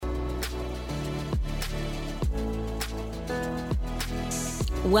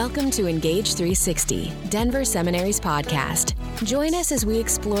Welcome to Engage 360, Denver Seminary's podcast. Join us as we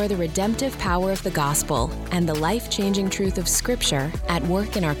explore the redemptive power of the gospel and the life-changing truth of Scripture at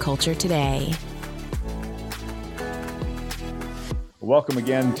work in our culture today. Welcome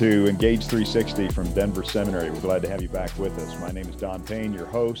again to Engage 360 from Denver Seminary. We're glad to have you back with us. My name is Don Payne, your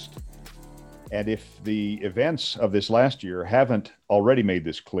host. And if the events of this last year haven't already made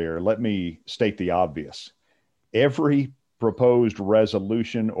this clear, let me state the obvious. Every proposed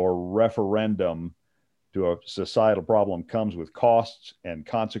resolution or referendum to a societal problem comes with costs and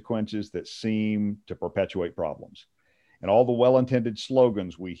consequences that seem to perpetuate problems. And all the well-intended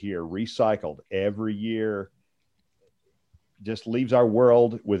slogans we hear recycled every year just leaves our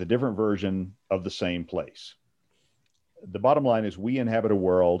world with a different version of the same place. The bottom line is we inhabit a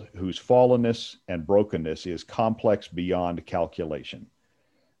world whose fallenness and brokenness is complex beyond calculation.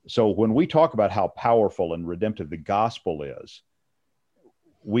 So when we talk about how powerful and redemptive the gospel is,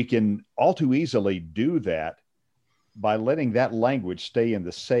 we can all too easily do that by letting that language stay in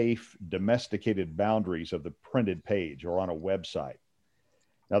the safe, domesticated boundaries of the printed page or on a website.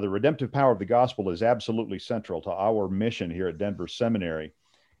 Now, the redemptive power of the gospel is absolutely central to our mission here at Denver Seminary.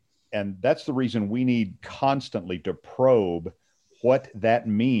 And that's the reason we need constantly to probe what that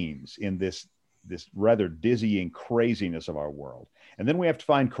means in this rather dizzying craziness of our world. And then we have to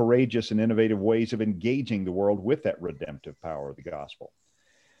find courageous and innovative ways of engaging the world with that redemptive power of the gospel.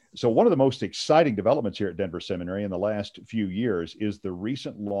 So one of the most exciting developments here at Denver Seminary in the last few years is the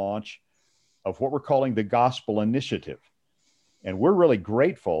recent launch of what we're calling the Gospel Initiative. And we're really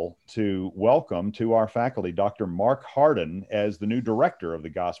grateful to welcome to our faculty Dr. Mark Hardin as the new director of the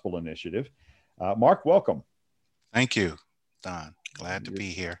Gospel Initiative. Mark, welcome. Thank you, Don. Glad to be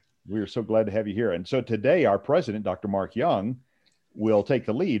here. We are so glad to have you here. And so today, our president, Dr. Mark Young, will take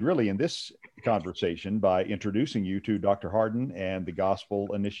the lead really in this conversation by introducing you to Dr. Hardin and the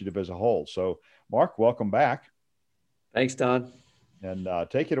Gospel Initiative as a whole. So, Mark, welcome back. Thanks, Don. And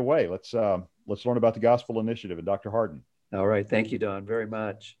take it away. Let's learn about the Gospel Initiative and Dr. Hardin. All right. Thank you, Don, very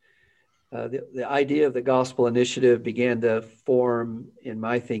much. The idea of the Gospel Initiative began to form in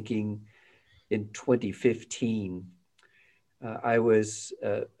my thinking in 2015. I was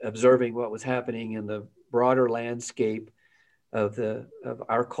observing what was happening in the broader landscape of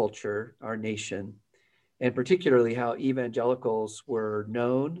our culture, our nation, and particularly how evangelicals were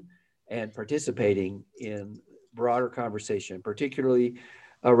known and participating in broader conversation, particularly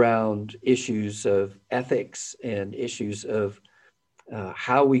around issues of ethics and issues of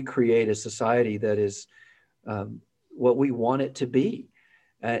how we create a society that is what we want it to be.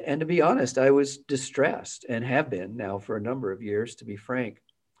 And to be honest, I was distressed and have been now for a number of years, to be frank,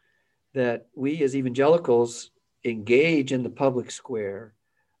 that we as evangelicals engage in the public square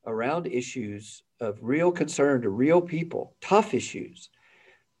around issues of real concern to real people, tough issues.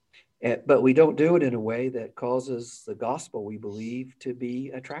 But we don't do it in a way that causes the gospel we believe to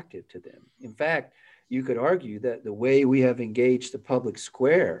be attractive to them. In fact, you could argue that the way we have engaged the public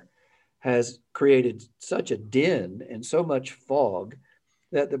square has created such a din and so much fog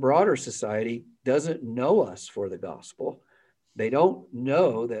that the broader society doesn't know us for the gospel. They don't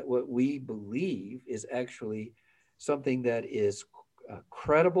know that what we believe is actually something that is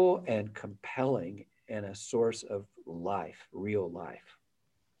credible and compelling and a source of life, real life,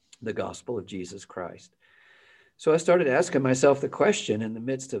 the gospel of Jesus Christ. So I started asking myself the question in the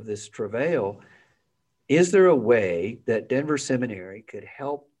midst of this travail, is there a way that Denver Seminary could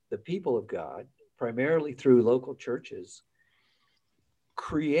help the people of God, primarily through local churches,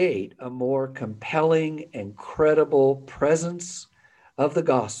 create a more compelling and credible presence of the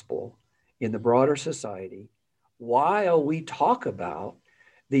gospel in the broader society while we talk about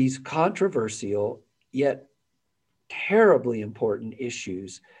these controversial yet terribly important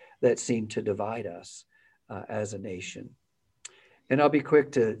issues that seem to divide us as a nation? And I'll be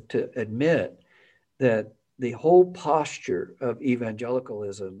quick to admit that the whole posture of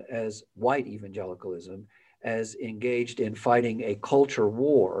evangelicalism, as white evangelicalism, as engaged in fighting a culture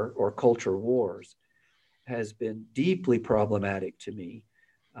war or culture wars, has been deeply problematic to me,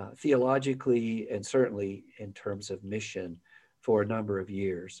 theologically and certainly in terms of mission for a number of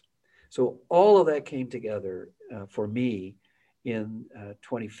years. So all of that came together for me in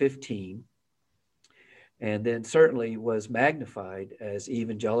 2015, and then certainly was magnified as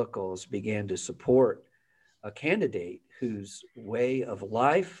evangelicals began to support a candidate whose way of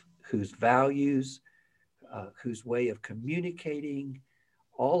life, whose values, whose way of communicating,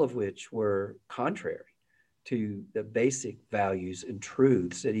 all of which were contrary to the basic values and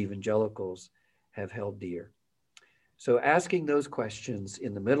truths that evangelicals have held dear. So asking those questions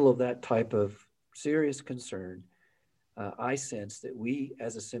in the middle of that type of serious concern I sensed that we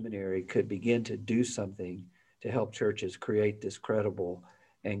as a seminary could begin to do something to help churches create this credible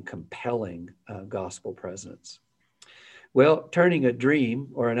and compelling gospel presence. Well, turning a dream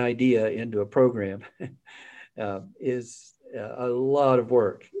or an idea into a program is a lot of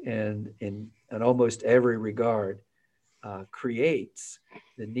work, and in almost every regard creates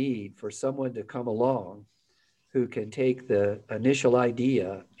the need for someone to come along who can take the initial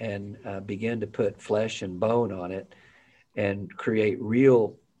idea and begin to put flesh and bone on it and create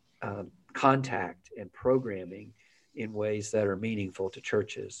real contact and programming in ways that are meaningful to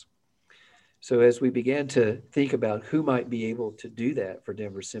churches. So as we began to think about who might be able to do that for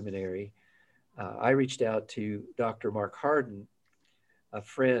Denver Seminary, I reached out to Dr. Mark Harden, a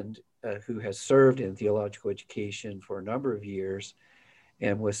friend who has served in theological education for a number of years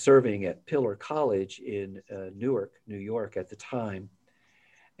and was serving at Pillar College in Newark, New York at the time.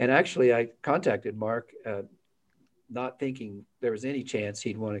 And actually, I contacted Mark, not thinking there was any chance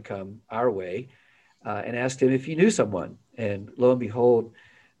he'd want to come our way, and asked him if he knew someone. And lo and behold,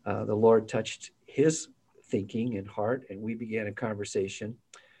 the Lord touched his thinking and heart, and we began a conversation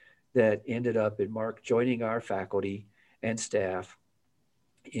that ended up in Mark joining our faculty and staff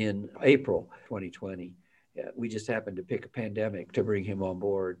in April 2020. We just happened to pick a pandemic to bring him on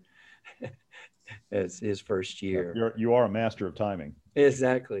board as his first year. You are a master of timing.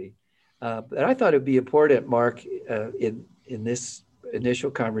 Exactly. But I thought it'd be important, Mark, in this initial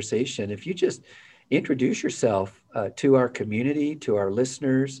conversation, if you just introduce yourself to our community, to our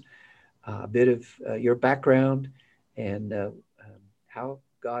listeners, a bit of your background and how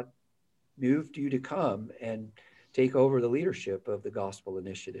God moved you to come and take over the leadership of the Gospel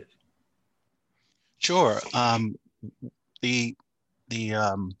Initiative. Sure. The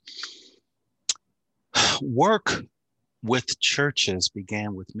work with churches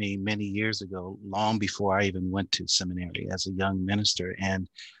began with me many years ago, long before I even went to seminary as a young minister. And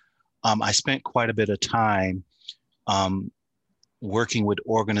I spent quite a bit of time working with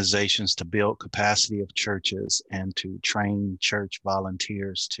organizations to build capacity of churches and to train church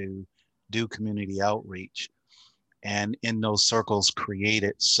volunteers to do community outreach. And in those circles,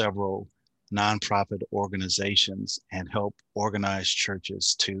 created several nonprofit organizations and help organize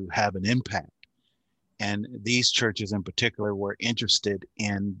churches to have an impact. And these churches in particular were interested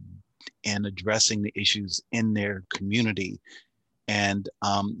in addressing the issues in their community and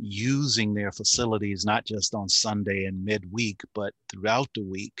using their facilities, not just on Sunday and midweek, but throughout the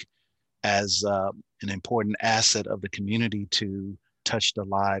week as an important asset of the community to touch the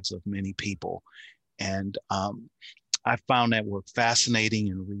lives of many people. And I found that work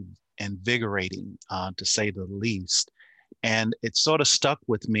fascinating and invigorating, to say the least. And it sort of stuck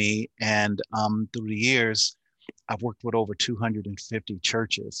with me. And through the years, I've worked with over 250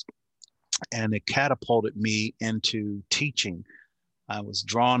 churches, and it catapulted me into teaching. I was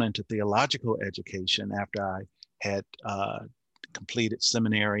drawn into theological education after I had completed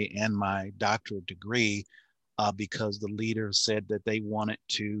seminary and my doctorate degree, because the leaders said that they wanted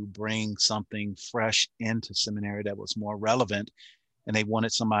to bring something fresh into seminary that was more relevant. And they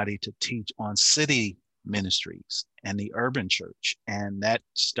wanted somebody to teach on city ministries and the urban church. And that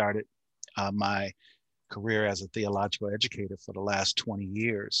started my career as a theological educator for the last 20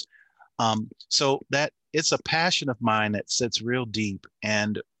 years. So that it's a passion of mine that sits real deep.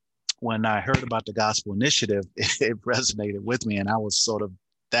 And when I heard about the Gospel Initiative, it resonated with me. And I was sort of,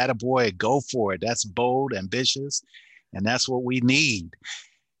 that a boy, go for it. That's bold, ambitious, and that's what we need.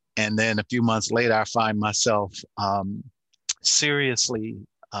 And then a few months later, I find myself seriously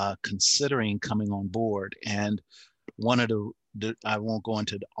considering coming on board. And one of the I won't go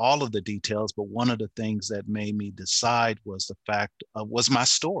into all of the details, but one of the things that made me decide was the fact was my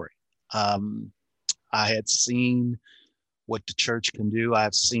story. I had seen what the church can do.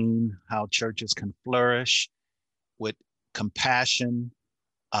 I've seen how churches can flourish with compassion,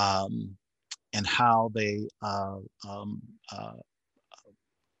 and how they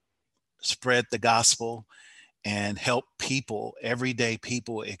spread the gospel and help people, everyday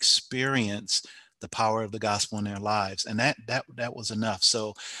people, experience the power of the gospel in their lives. And that was enough.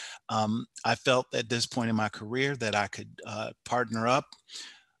 So I felt at this point in my career that I could partner up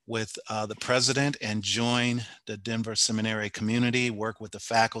with the president and join the Denver Seminary community, work with the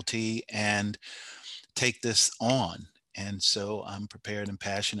faculty, and take this on. And so I'm prepared and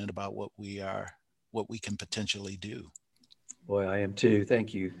passionate about what we can potentially do. Boy, I am too.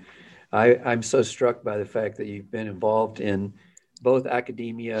 Thank you. I'm so struck by the fact that you've been involved in both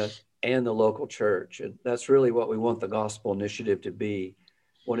academia and the local church. And that's really what we want the Gospel Initiative to be.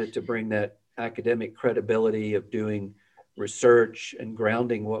 Wanted to bring that academic credibility of doing research and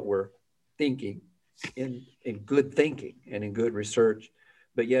grounding what we're thinking in good thinking and in good research,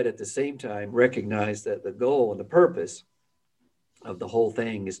 but yet at the same time recognize that the goal and the purpose of the whole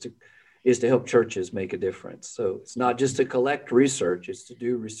thing is to help churches make a difference. So it's not just to collect research, it's to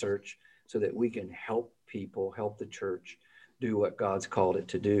do research so that we can help people, help the church do what God's called it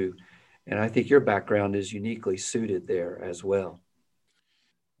to do. And I think your background is uniquely suited there as well.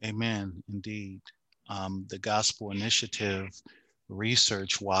 Amen. Indeed. The Gospel Initiative,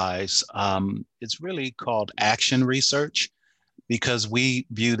 research-wise, it's really called action research, because we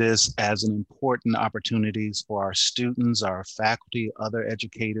view this as an important opportunities for our students, our faculty, other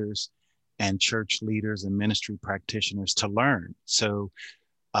educators, and church leaders and ministry practitioners to learn. So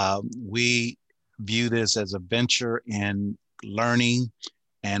we view this as a venture in learning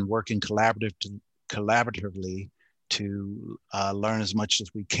and working collaboratively to learn as much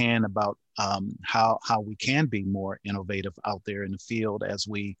as we can about how we can be more innovative out there in the field as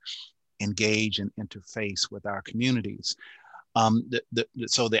we engage and interface with our communities.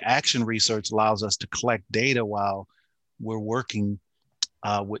 So the action research allows us to collect data while we're working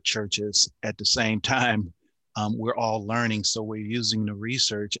with churches. At the same time, we're all learning, so we're using the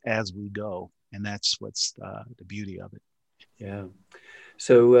research as we go, and that's what's the beauty of it. Yeah.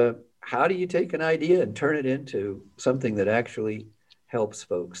 So how do you take an idea and turn it into something that actually helps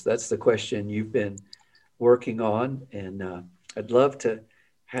folks? That's the question you've been working on, and I'd love to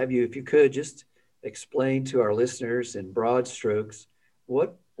have you, if you could, just explain to our listeners in broad strokes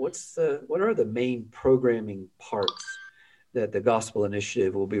what are the main programming parts that the Gospel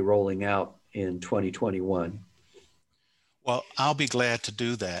Initiative will be rolling out in 2021? Well, I'll be glad to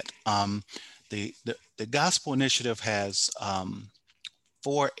do that. The Gospel Initiative has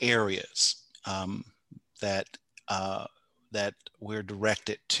 4 areas that we're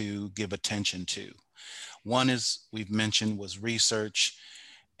directed to give attention to. One is, we've mentioned, was research,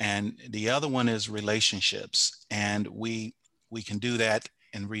 and the other one is relationships. And we can do that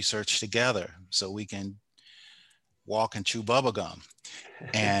in research together, so we can walk and chew bubblegum.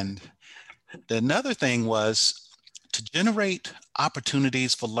 And another thing was to generate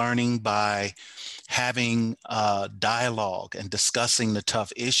opportunities for learning by having dialogue and discussing the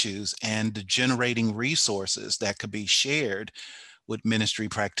tough issues, and generating resources that could be shared with ministry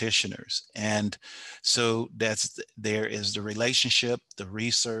practitioners. And so there is the relationship, the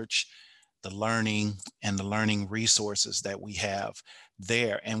research, the learning, and the learning resources that we have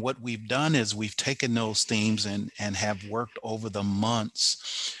there. And what we've done is we've taken those themes and have worked over the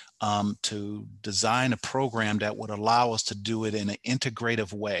months to design a program that would allow us to do it in an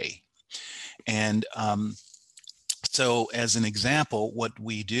integrative way. And so as an example, what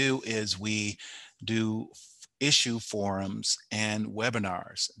we do is we do issue forums and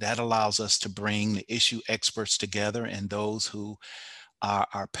webinars. That allows us to bring the issue experts together and those who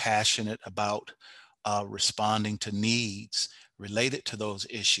are passionate about responding to needs related to those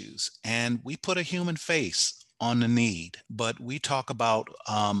issues. And we put a human face on the need, but we talk about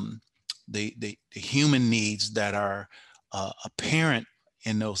the human needs that are apparent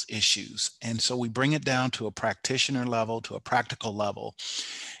in those issues. And so we bring it down to a practitioner level, to a practical level.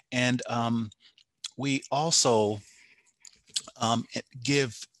 And we also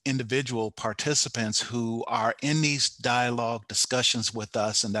give individual participants who are in these dialogue discussions with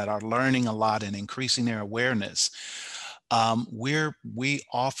us and that are learning a lot and increasing their awareness. We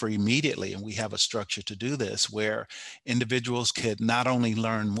offer immediately, and we have a structure to do this, where individuals could not only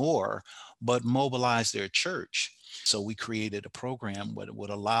learn more, but mobilize their church. So we created a program that would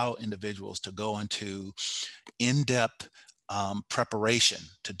allow individuals to go into in-depth preparation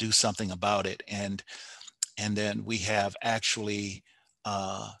to do something about it. And then we have actually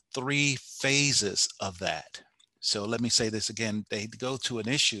 3 phases of that. So let me say this again. They go to an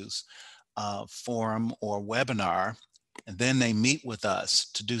issues forum or webinar, and then they meet with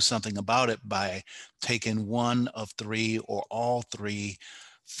us to do something about it by taking one of 3 or all 3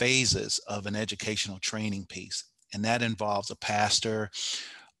 phases of an educational training piece. And that involves a pastor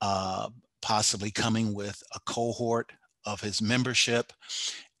possibly coming with a cohort of his membership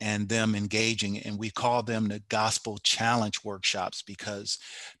and them engaging. And we call them the Gospel Challenge Workshops, because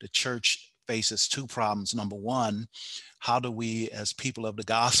the church faces 2 problems. Number one, how do we as people of the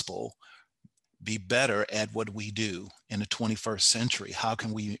gospel be better at what we do in the 21st century? How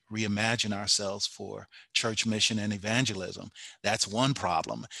can we reimagine ourselves for church mission and evangelism? That's one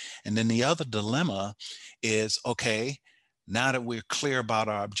problem. And then the other dilemma is, okay, now that we're clear about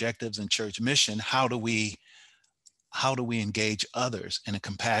our objectives in church mission, how do we engage others in a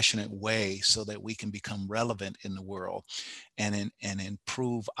compassionate way so that we can become relevant in the world and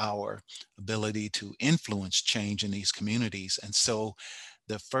improve our ability to influence change in these communities? And so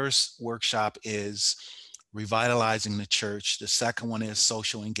The first workshop is revitalizing the church. The second one is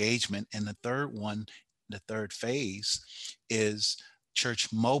social engagement. And the third one, the third phase, is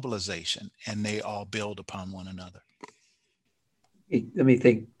church mobilization, and they all build upon one another. Let me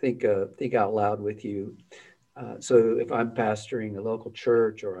think out loud with you. So if I'm pastoring a local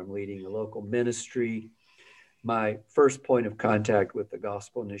church or I'm leading a local ministry, my first point of contact with the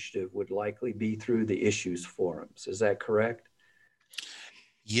Gospel Initiative would likely be through the issues forums. Is that correct?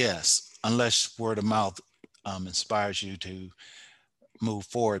 Yes, unless word of mouth inspires you to move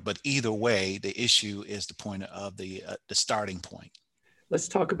forward. But either way, the issue is the point of the starting point. Let's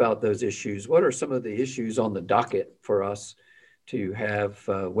talk about those issues. What are some of the issues on the docket for us to have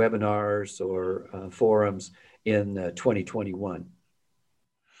webinars or forums in 2021?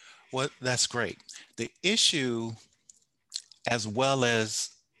 Well, that's great. The issue, as well as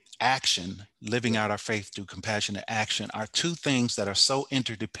action, living out our faith through compassionate action, are two things that are so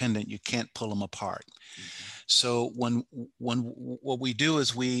interdependent you can't pull them apart. So when what we do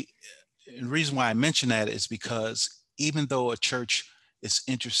is the reason why I mention that is because even though a church is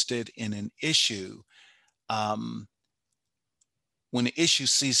interested in an issue, when the issue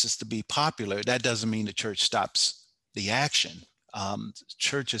ceases to be popular, that doesn't mean the church stops the action.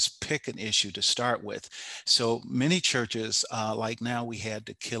 Churches pick an issue to start with. So many churches, like now we had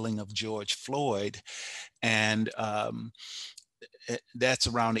the killing of George Floyd, and that's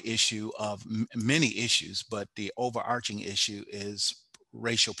around the issue of many issues, but the overarching issue is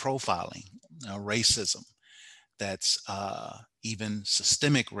racial profiling, racism. That's even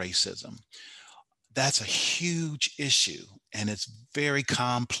systemic racism. That's a huge issue, and it's very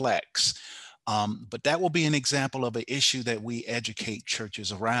complex. But that will be an example of an issue that we educate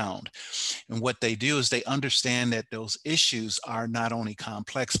churches around. And what they do is they understand that those issues are not only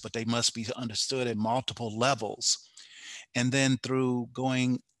complex, but they must be understood at multiple levels. And then through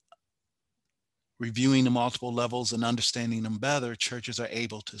reviewing the multiple levels and understanding them better, churches are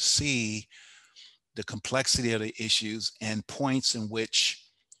able to see the complexity of the issues and points in which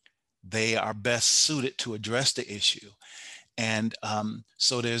they are best suited to address the issue. And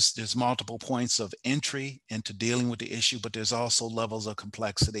so there's multiple points of entry into dealing with the issue, but there's also levels of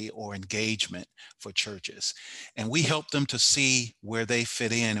complexity or engagement for churches. And we help them to see where they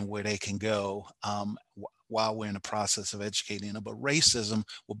fit in and where they can go while we're in the process of educating them. But racism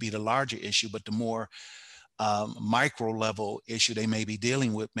will be the larger issue, but the more micro level issue they may be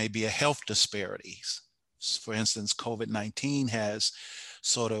dealing with may be a health disparities. For instance, COVID-19 has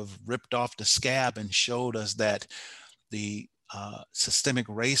sort of ripped off the scab and showed us that the systemic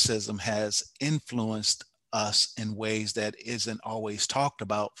racism has influenced us in ways that isn't always talked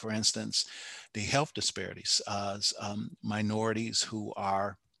about. For instance, the health disparities, minorities who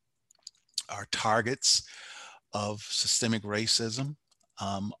are targets of systemic racism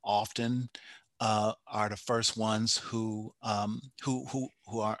often are the first ones who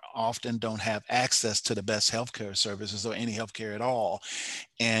are often don't have access to the best healthcare services or any healthcare at all.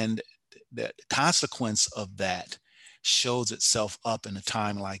 And the consequence of that shows itself up in a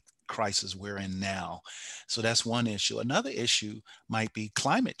time like crisis we're in now. So that's one issue. Another issue might be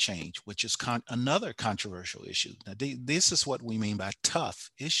climate change, which is another controversial issue. Now, this is what we mean by tough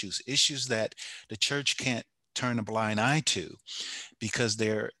issues that the church can't turn a blind eye to, because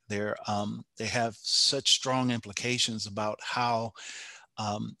they have such strong implications about how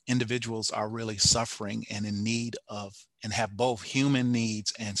individuals are really suffering and in need of, and have both human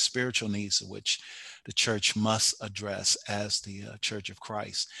needs and spiritual needs, which the church must address as the Church of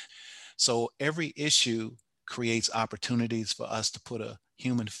Christ. So every issue creates opportunities for us to put a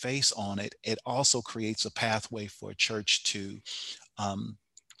human face on it. It also creates a pathway for a church to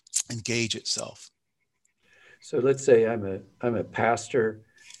engage itself. So let's say I'm a pastor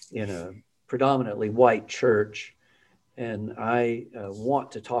in a predominantly white church, and I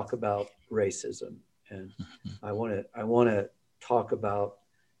want to talk about racism, and I want to talk about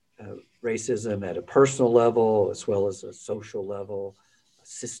racism at a personal level as well as a social level, a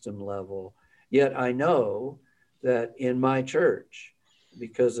system level. Yet I know that in my church,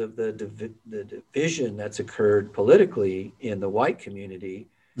 because of the division that's occurred politically in the white community,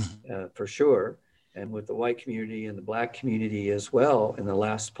 for sure, and with the white community and the Black community as well in the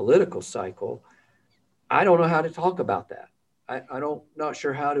last political cycle, I don't know how to talk about that. Not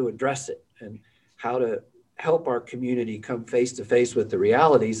sure how to address it and how to help our community come face to face with the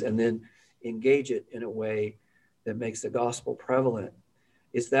realities and then engage it in a way that makes the gospel prevalent.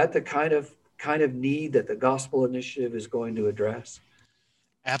 Is that the kind of need that the Gospel Initiative is going to address?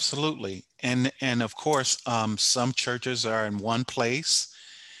 Absolutely. And of course, some churches are in one place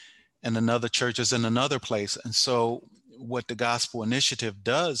and another church is in another place. And so what the Gospel Initiative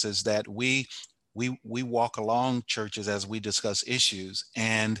does is that we walk along churches as we discuss issues,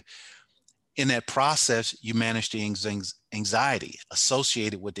 and in that process, you manage the anxiety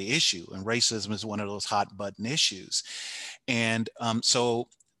associated with the issue. And racism is one of those hot button issues. And so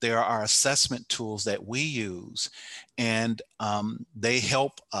there are assessment tools that we use, and they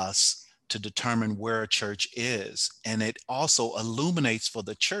help us to determine where a church is. And it also illuminates for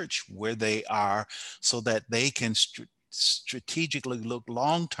the church where they are so that they can strategically look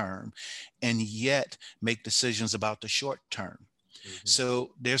long-term and yet make decisions about the short term. Mm-hmm.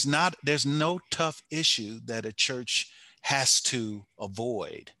 So there's no tough issue that a church has to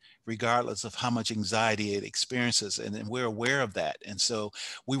avoid, regardless of how much anxiety it experiences. And we're aware of that. And so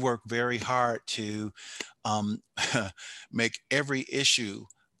we work very hard to make every issue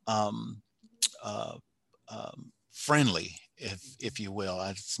friendly, if you will.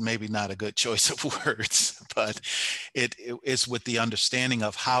 It's maybe not a good choice of words, but it's with the understanding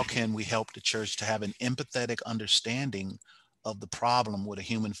of how can we help the church to have an empathetic understanding of the problem with a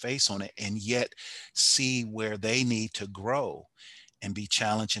human face on it, and yet see where they need to grow and be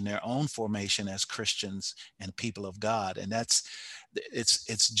challenged in their own formation as Christians and people of God. And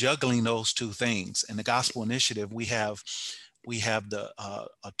it's juggling those two things. In the Gospel Initiative, we have the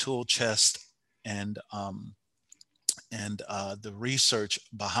a tool chest and the research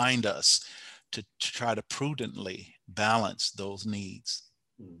behind us to try to prudently balance those needs.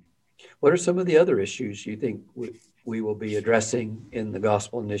 What are some of the other issues you think we will be addressing in the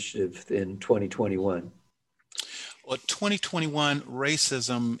Gospel Initiative in 2021? Well, 2021,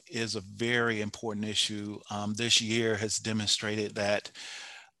 racism is a very important issue. This year has demonstrated that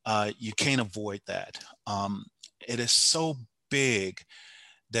you can't avoid that. It is so big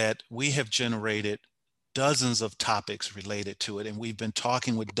that we have generated dozens of topics related to it, and we've been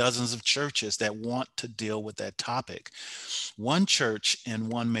talking with dozens of churches that want to deal with that topic. One church in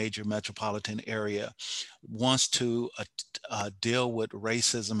one major metropolitan area wants to deal with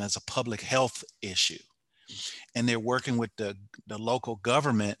racism as a public health issue, and they're working with the local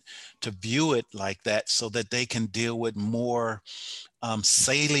government to view it like that so that they can deal with more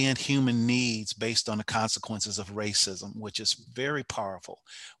salient human needs based on the consequences of racism, which is very powerful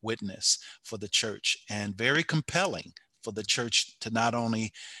witness for the church and very compelling for the church to not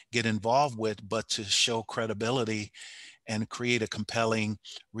only get involved with, but to show credibility and create a compelling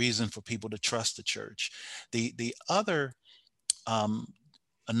reason for people to trust the church. The other,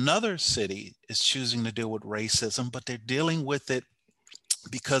 another city is choosing to deal with racism, but they're dealing with it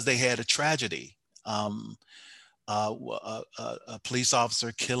because they had a tragedy. A police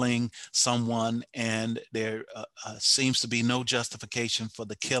officer killing someone, and there seems to be no justification for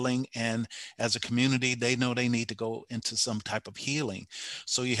the killing. And as a community, they know they need to go into some type of healing.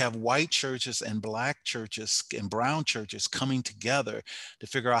 So you have white churches and black churches and brown churches coming together to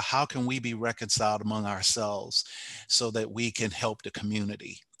figure out how can we be reconciled among ourselves so that we can help the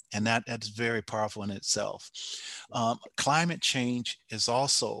community. And that's very powerful in itself. Climate change is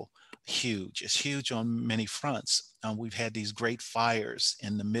also huge. It's huge on many fronts. We've had these great fires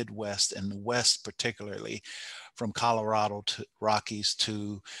in the Midwest and the West, particularly from Colorado to Rockies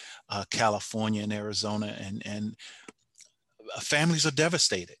to California and Arizona, and families are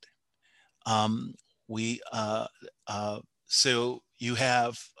devastated. So you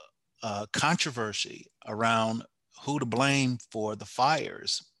have controversy around who to blame for the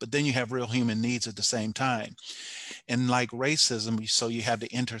fires, but then you have real human needs at the same time. And like racism, so you have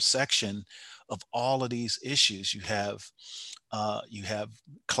the intersection of all of these issues. You have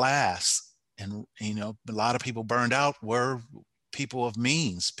class, and a lot of people burned out were people of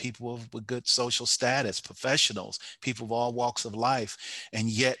means, people with good social status, professionals, people of all walks of life, and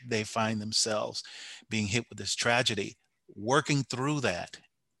yet they find themselves being hit with this tragedy. Working through that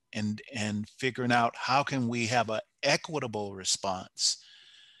and figuring out how can we have an equitable response,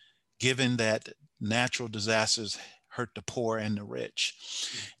 given that natural disasters hurt the poor and the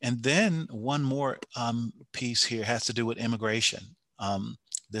rich. And then one more piece here has to do with immigration.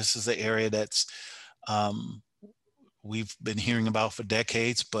 This is an area that's we've been hearing about for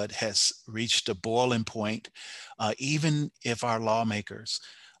decades, but has reached a boiling point. Even if our lawmakers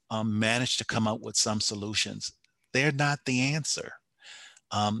manage to come up with some solutions, they're not the answer.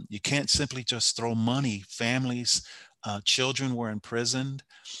 You can't simply just throw money. Families, children were imprisoned,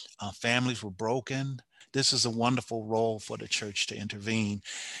 families were broken, this is a wonderful role for the church to intervene.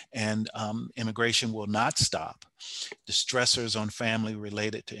 And immigration will not stop. The stressors on family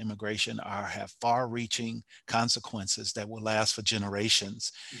related to immigration have far-reaching consequences that will last for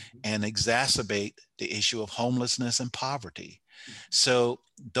generations and exacerbate the issue of homelessness and poverty. So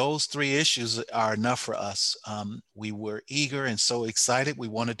those three issues are enough for us. We were eager and so excited. We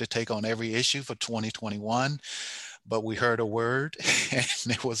wanted to take on every issue for 2021, but we heard a word, and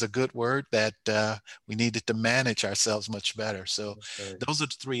it was a good word, that we needed to manage ourselves much better. So those are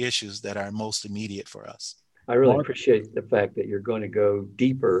the three issues that are most immediate for us. I really appreciate the fact that you're going to go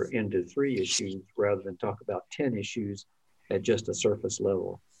deeper into 3 issues rather than talk about 10 issues at just a surface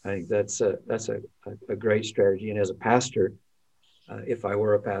level. I think that's a great strategy. And as a pastor, if I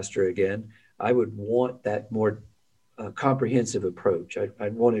were a pastor again, I would want that more comprehensive approach.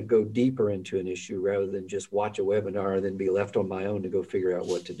 I'd want to go deeper into an issue rather than just watch a webinar and then be left on my own to go figure out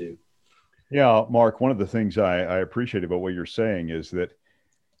what to do. Yeah, Mark, one of the things I appreciate about what you're saying is that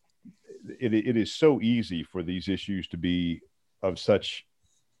it is so easy for these issues to be of such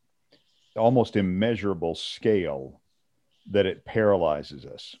almost immeasurable scale that it paralyzes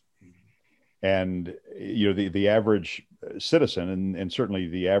us. And, you know, the average citizen and certainly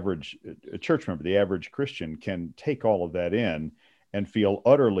the average church member, the average Christian can take all of that in and feel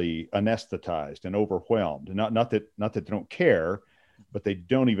utterly anesthetized and overwhelmed. Not that they don't care, but they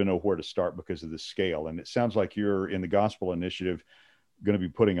don't even know where to start because of the scale. And it sounds like you're in the Gospel Initiative going to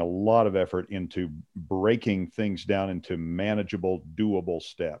be putting a lot of effort into breaking things down into manageable, doable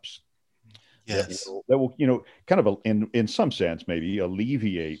steps. Yes. That will, you know, kind of in some sense, maybe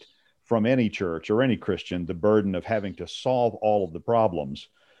alleviate from any church or any Christian the burden of having to solve all of the problems,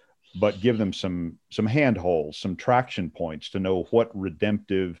 but give them some handholds, some traction points to know what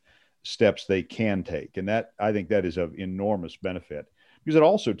redemptive steps they can take. And that, I think, that is of enormous benefit, because it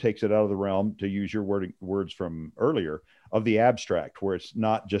also takes it out of the realm, to use your words from earlier, of the abstract, where it's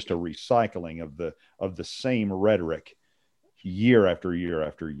not just a recycling of the same rhetoric year after year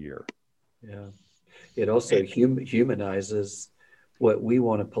after year. Yeah. It also humanizes what we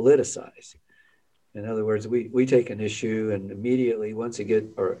want to politicize. In other words, we take an issue and immediately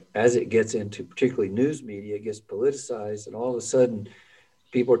as it gets into particularly news media, it gets politicized, and all of a sudden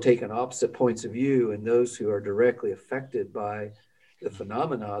people are taking opposite points of view, and those who are directly affected by the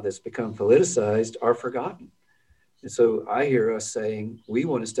phenomena that's become politicized are forgotten. And so I hear us saying we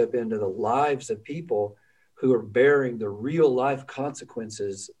want to step into the lives of people who are bearing the real life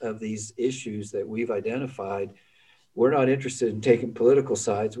consequences of these issues that we've identified. We're not interested in taking political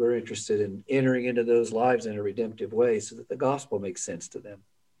sides. We're interested in entering into those lives in a redemptive way so that the gospel makes sense to them.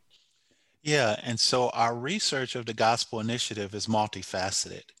 Yeah, and so our research of the Gospel Initiative is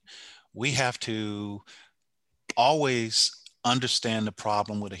multifaceted. We have to always understand the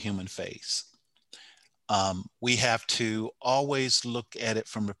problem with a human face. We have to always look at it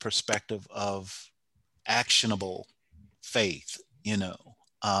from the perspective of actionable faith. You know,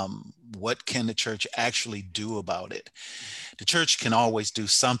 what can the church actually do about it? The church can always do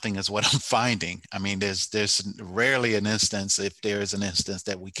something, is what I'm finding. I mean, there's rarely an instance, if there is an instance,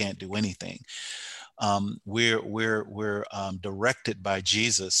 that we can't do anything. We're directed by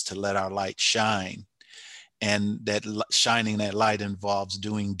Jesus to let our light shine, and that shining that light involves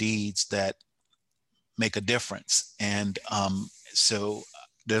doing deeds that make a difference. And so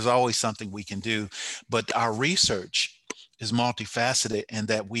there's always something we can do, but our research is multifaceted in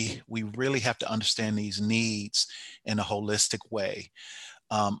that we really have to understand these needs in a holistic way.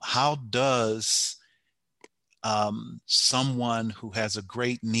 How does someone who has a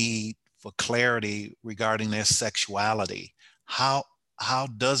great need for clarity regarding their sexuality, how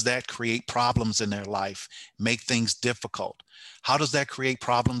does that create problems in their life, make things difficult? How does that create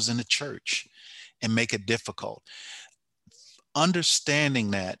problems in the church and make it difficult?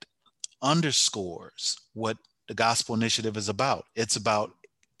 Understanding that underscores what the Gospel Initiative is about. It's about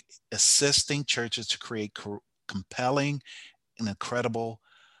assisting churches to create compelling and incredible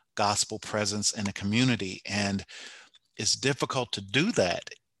gospel presence in a community. And it's difficult to do that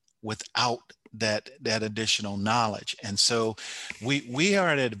without that additional knowledge. And so we are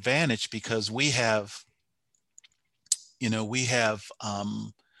at an advantage because we have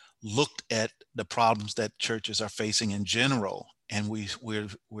looked at the problems that churches are facing in general. And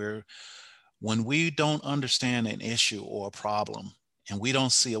when we don't understand an issue or a problem and we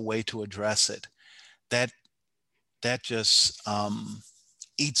don't see a way to address it, that just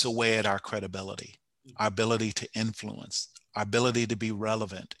eats away at our credibility, our ability to influence, our ability to be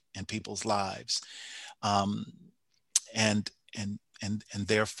relevant in people's lives. And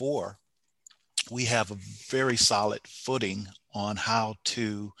therefore, we have a very solid footing on how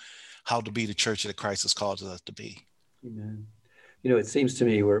to how to be the church that Christ has called us to be. Amen. It seems to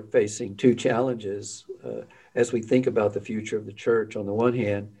me we're facing two challenges as we think about the future of the church. On the one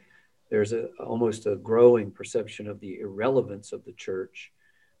hand, there's almost a growing perception of the irrelevance of the church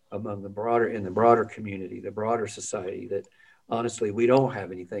among the broader community, the broader society, that honestly, we don't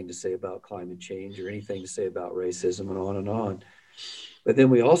have anything to say about climate change or anything to say about racism and on and on. But then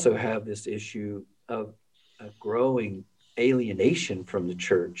we also have this issue of a growing alienation from the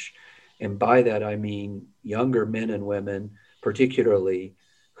church. And by that, I mean younger men and women, particularly,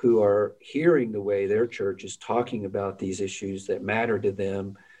 who are hearing the way their church is talking about these issues that matter to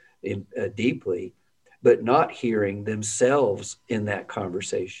them deeply, but not hearing themselves in that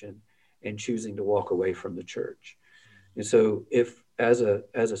conversation and choosing to walk away from the church. And so if, as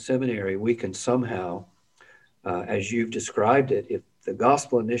a seminary, we can somehow, as you've described it, if the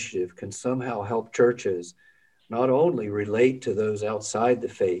Gospel Initiative can somehow help churches not only relate to those outside the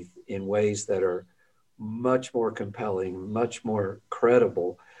faith in ways that are much more compelling, much more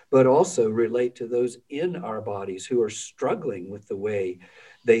credible, but also relate to those in our bodies who are struggling with the way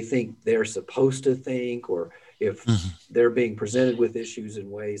they think they're supposed to think, or if they're being presented with issues in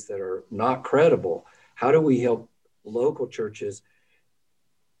ways that are not credible. How do we help local churches,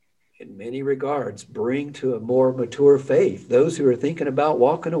 in many regards, bring to a more mature faith those who are thinking about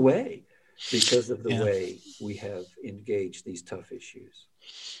walking away because of the way we have engaged these tough issues?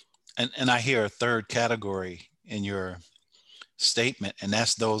 And I hear a third category in your statement, and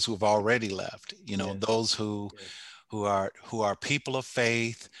that's those who've already left. Those who are people of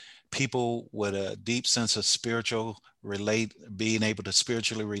faith, people with a deep sense of being able to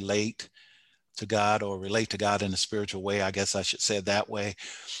spiritually relate to God, or relate to God in a spiritual way, I guess I should say it that way.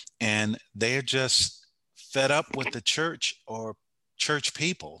 And they're just fed up with the church or church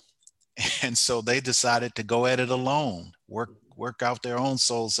people. And so they decided to go at it alone, work out their own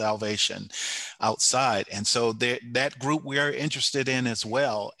soul salvation outside. And so that group we are interested in as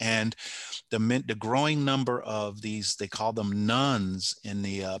well. And the growing number of these, they call them nuns in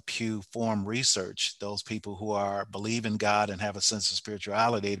the Pew Forum research, those people who believe in God and have a sense of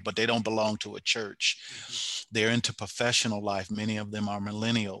spirituality, but they don't belong to a church. Mm-hmm. They're into professional life. Many of them are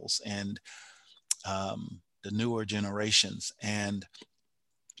millennials and the newer generations.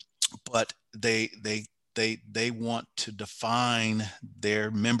 But they want to define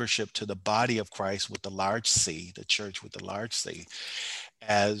their membership to the body of Christ with the large C, the church with the large C,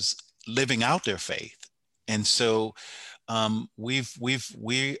 as living out their faith. And so we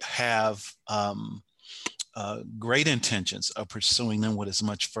have great intentions of pursuing them with as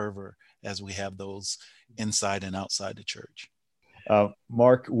much fervor as we have those inside and outside the church.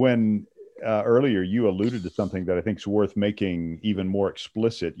 Mark, when earlier you alluded to something that I think is worth making even more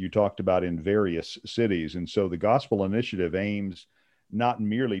explicit. You talked about in various cities. And so the Gospel Initiative aims not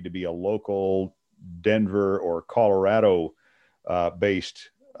merely to be a local Denver or Colorado based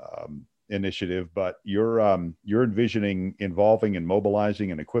initiative, but you're envisioning involving and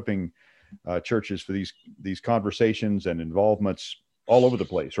mobilizing and equipping churches for these conversations and involvements all over the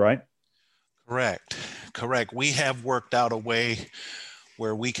place, right? Correct. We have worked out a way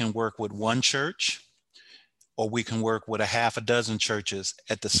where we can work with one church, or we can work with a half a dozen churches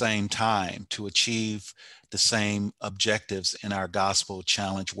at the same time to achieve the same objectives in our Gospel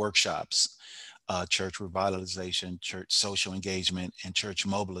Challenge workshops: church revitalization, church social engagement, and church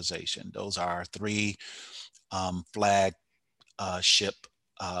mobilization. Those are our three flagship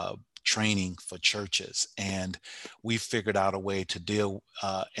training for churches. And we figured out a way to deal,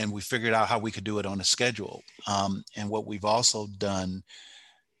 and we figured out how we could do it on a schedule. And what we've also done,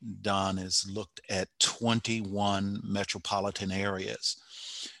 Don, is looked at 21 metropolitan areas,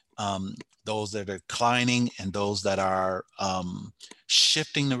 those that are declining and those that are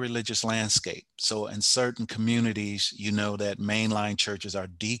shifting the religious landscape. So in certain communities, that mainline churches are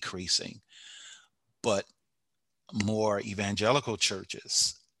decreasing, but more evangelical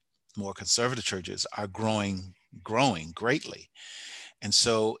churches, more conservative churches are growing greatly. And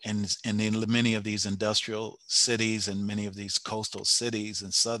so in many of these industrial cities and many of these coastal cities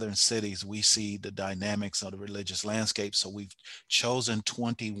and southern cities, we see the dynamics of the religious landscape. So we've chosen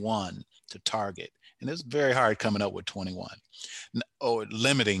 21 to target. And it's very hard coming up with 21, or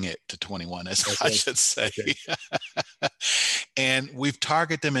limiting it to 21, as I should say. Okay. And we've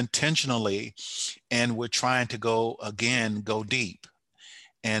targeted them intentionally, and we're trying to go deep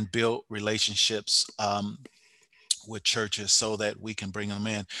and build relationships with churches so that we can bring them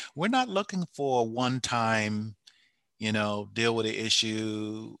in. We're not looking for a one-time, deal with the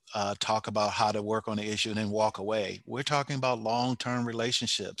issue, talk about how to work on the issue and then walk away. We're talking about long-term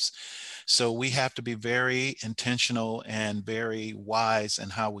relationships So we have to be very intentional and very wise in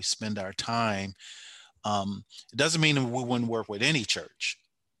how we spend our time. It doesn't mean that we wouldn't work with any church,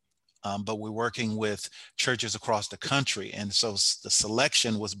 but we're working with churches across the country. And so the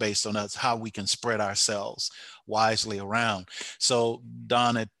selection was based on us, how we can spread ourselves wisely around. So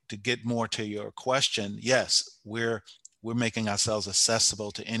Donna, to get more to your question, yes, we're making ourselves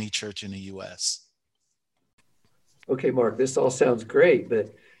accessible to any church in the U.S. Okay, Mark, this all sounds great,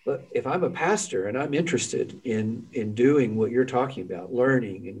 but if I'm a pastor and I'm interested in doing what you're talking about,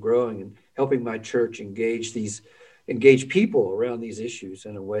 learning and growing and helping my church engage people around these issues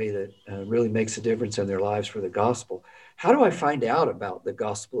in a way that really makes a difference in their lives for the gospel, how do I find out about the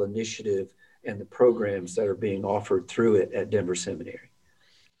Gospel Initiative and the programs that are being offered through it at Denver Seminary?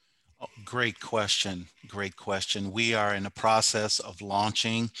 Oh, great question. Great question. We are in the process of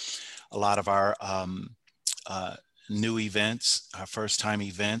launching a lot of our new events, our first-time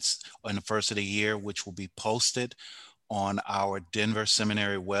events in the first of the year, which will be posted on our Denver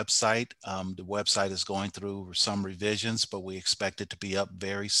Seminary website. The website is going through some revisions, but we expect it to be up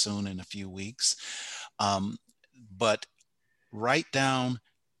very soon in a few weeks. But write down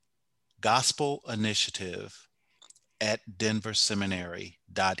Gospel Initiative at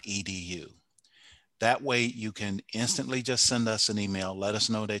denverseminary.edu. That way you can instantly just send us an email. Let us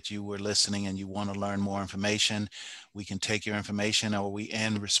know that you were listening and you want to learn more information. We can take your information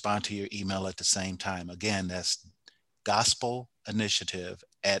and respond to your email at the same time. Again, that's Gospel Initiative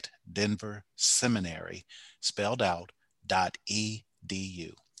at Denver Seminary, spelled out,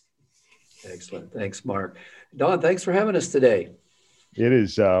 .edu. Excellent. Thanks, Mark. Don, thanks for having us today. It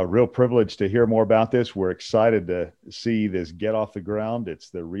is a real privilege to hear more about this. We're excited to see this get off the ground. It's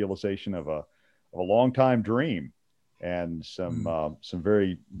the realization of a long-time dream, and some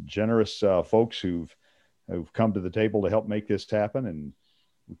very generous folks who've come to the table to help make this happen. And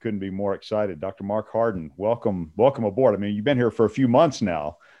we couldn't be more excited. Dr. Mark Hardin, welcome aboard. I mean, you've been here for a few months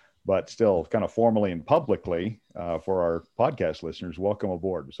now, but still kind of formally and publicly for our podcast listeners, welcome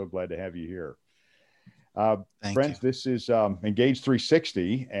aboard. We're so glad to have you here. Friends, this is Engage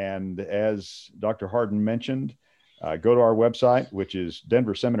 360. And as Dr. Hardin mentioned, go to our website, which is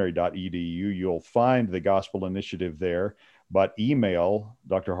denverseminary.edu. You'll find the Gospel Initiative there, but email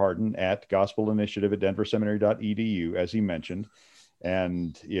Dr. Hardin at gospelinitiative@denverseminary.edu, as he mentioned.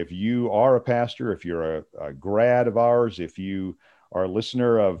 And if you are a pastor, if you're a grad of ours, if you are a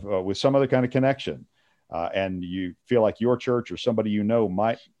listener of with some other kind of connection, and you feel like your church or somebody you know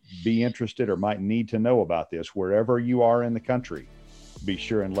might be interested or might need to know about this, wherever you are in the country, be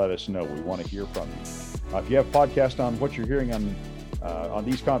sure and let us know. We want to hear from you. If you have a podcast on what you're hearing on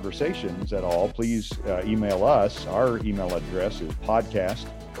these conversations at all, please email us. Our email address is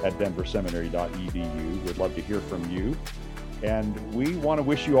podcast@denverseminary.edu. We'd love to hear from you. And we want to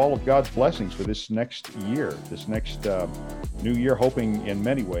wish you all of God's blessings for this next year, this next new year, hoping in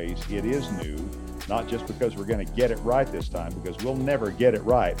many ways it is new, not just because we're going to get it right this time, because we'll never get it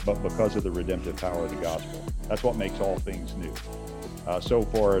right, but because of the redemptive power of the gospel. That's what makes all things new. So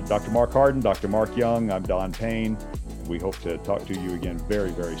for Dr. Mark Hardin, Dr. Mark Young, I'm Don Payne. We hope to talk to you again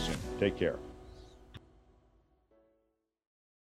very, very soon. Take care.